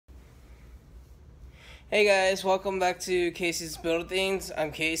Hey guys, welcome back to Casey's Build Things.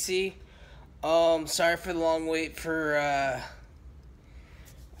 I'm Casey. Sorry for the long wait for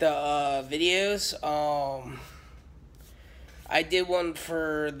the videos. I did one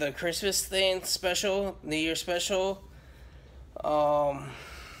for the Christmas thing special, New Year special. I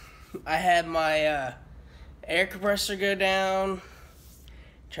had my air compressor go down.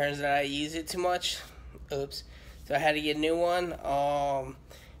 Turns out I use it too much. Oops. So I had to get a new one.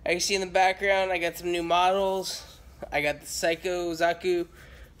 As you see in the background, I got some new models. I got the Psycho Zaku.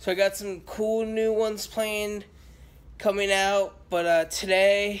 So I got some cool new ones coming out. But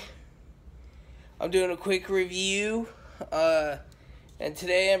today, I'm doing a quick review. And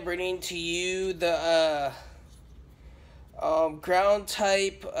today I'm bringing to you the ground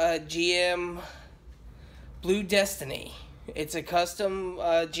type GM Blue Destiny. It's a custom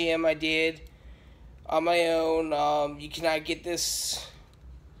GM I did on my own. You cannot get this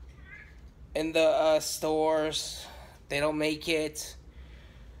in the stores. They don't make it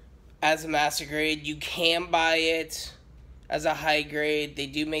as a master grade. You can buy it as a high grade. They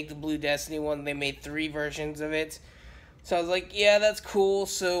do make the Blue Destiny one. They made 3 versions of it. So I was like, yeah, that's cool.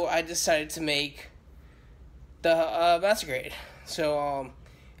 So I decided to make the master grade. So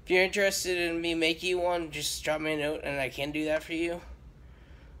if you're interested in me making one, just drop me a note and I can do that for you.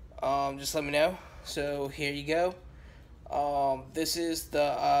 Just let me know. So here you go. This is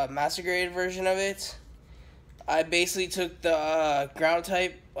the master grade version of it. I basically took the ground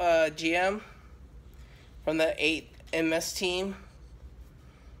type GM from the 8 MS team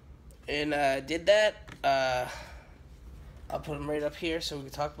and did that. I'll put them right up here so we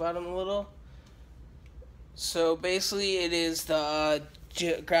can talk about them a little. So basically it is the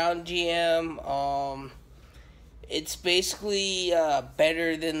ground GM. It's basically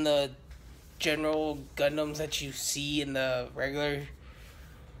better than the general Gundams that you see in the regular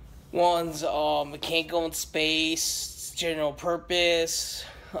ones. It can't go in space. It's general purpose.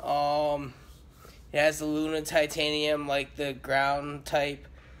 It has the Luna Titanium like the ground type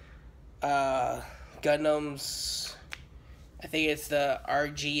Gundams. I think it's the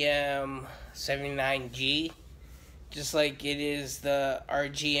RGM 79G, just like it is the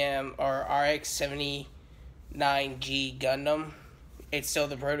RGM or RX 79G Gundam. It's still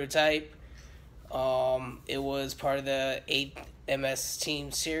the prototype. It was part of the 8 MS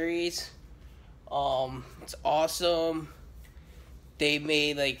team series. It's awesome. They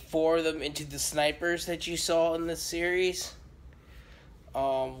made like 4 of them into the snipers that you saw in this series.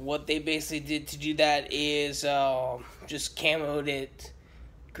 What they basically did to do that is just camoed it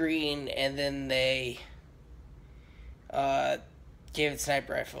green, and then they gave it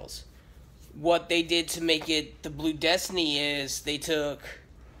sniper rifles. What they did to make it the Blue Destiny is they took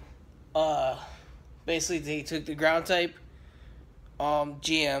basically they took the ground type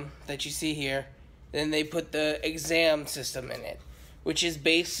GM that you see here, then they put the exam system in it, which is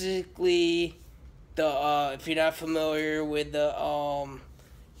basically the if you're not familiar with the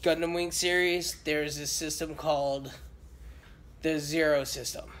Gundam Wing series, there's this system called the Zero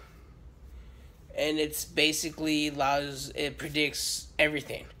system, and it's basically it predicts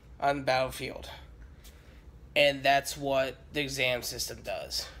everything on the battlefield, and that's what the exam system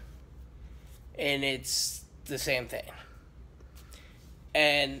does, and it's the same thing,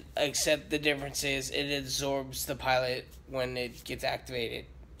 and except the difference is it absorbs the pilot when it gets activated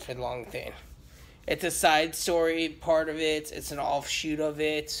for the long thing. It's a side story part of it. It's an offshoot of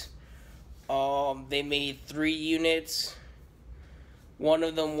it. They made 3 units. One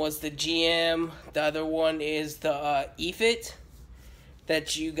of them was the GM. The other one is the EFIT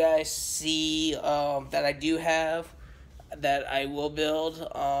that you guys see that I do have, that I will build.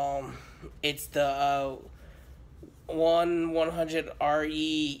 It's the 100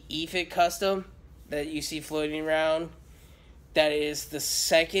 RE EFIT custom that you see floating around. That is the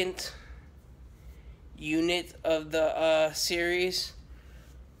second unit of the series,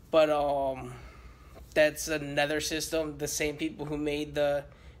 but that's another system. The same people who made the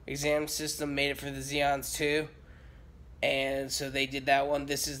exam system made it for the Zeons too, and so they did that one.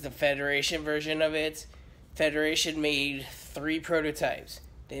 This is the Federation version of it. Federation made 3 prototypes.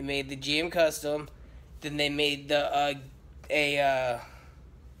 They made the GM custom, then they made the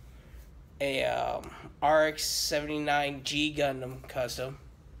RX 79G Gundam custom,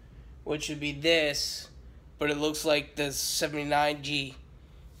 which would be this, but it looks like the 79G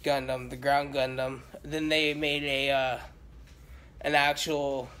Gundam, the ground Gundam. Then they made an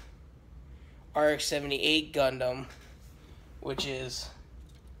actual RX 78 Gundam, which is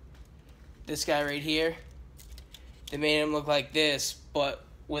this guy right here. They made him look like this, but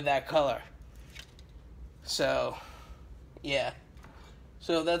with that color. So, yeah.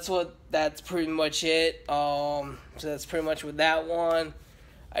 So that's pretty much it. So that's pretty much with that one.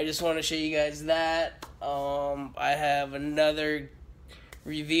 I just want to show you guys that. I have another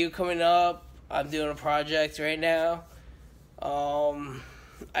review coming up. I'm doing a project right now.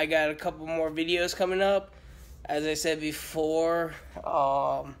 I got a couple more videos coming up. As I said before,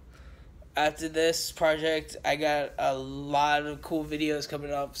 after this project, I got a lot of cool videos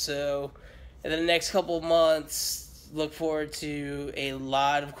coming up. So in the next couple of months, look forward to a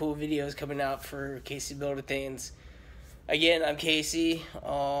lot of cool videos coming out for Casey Build-A-Things. Again, I'm Casey.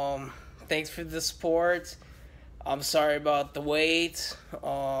 Thanks for the support. I'm sorry about the wait.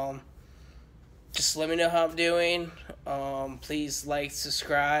 Just let me know how I'm doing. Please like,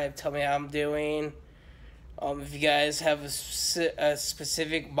 subscribe, tell me how I'm doing. If you guys have a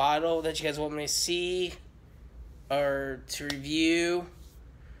specific model that you guys want me to see or to review,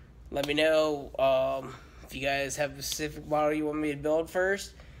 let me know. If you guys have a specific model you want me to build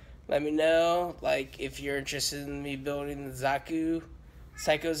first, let me know. Like, if you're interested in me building the Psycho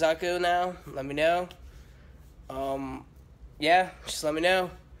Zaku now, let me know. Yeah, just let me know.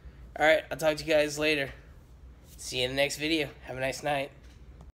 Alright, I'll talk to you guys later. See you in the next video. Have a nice night.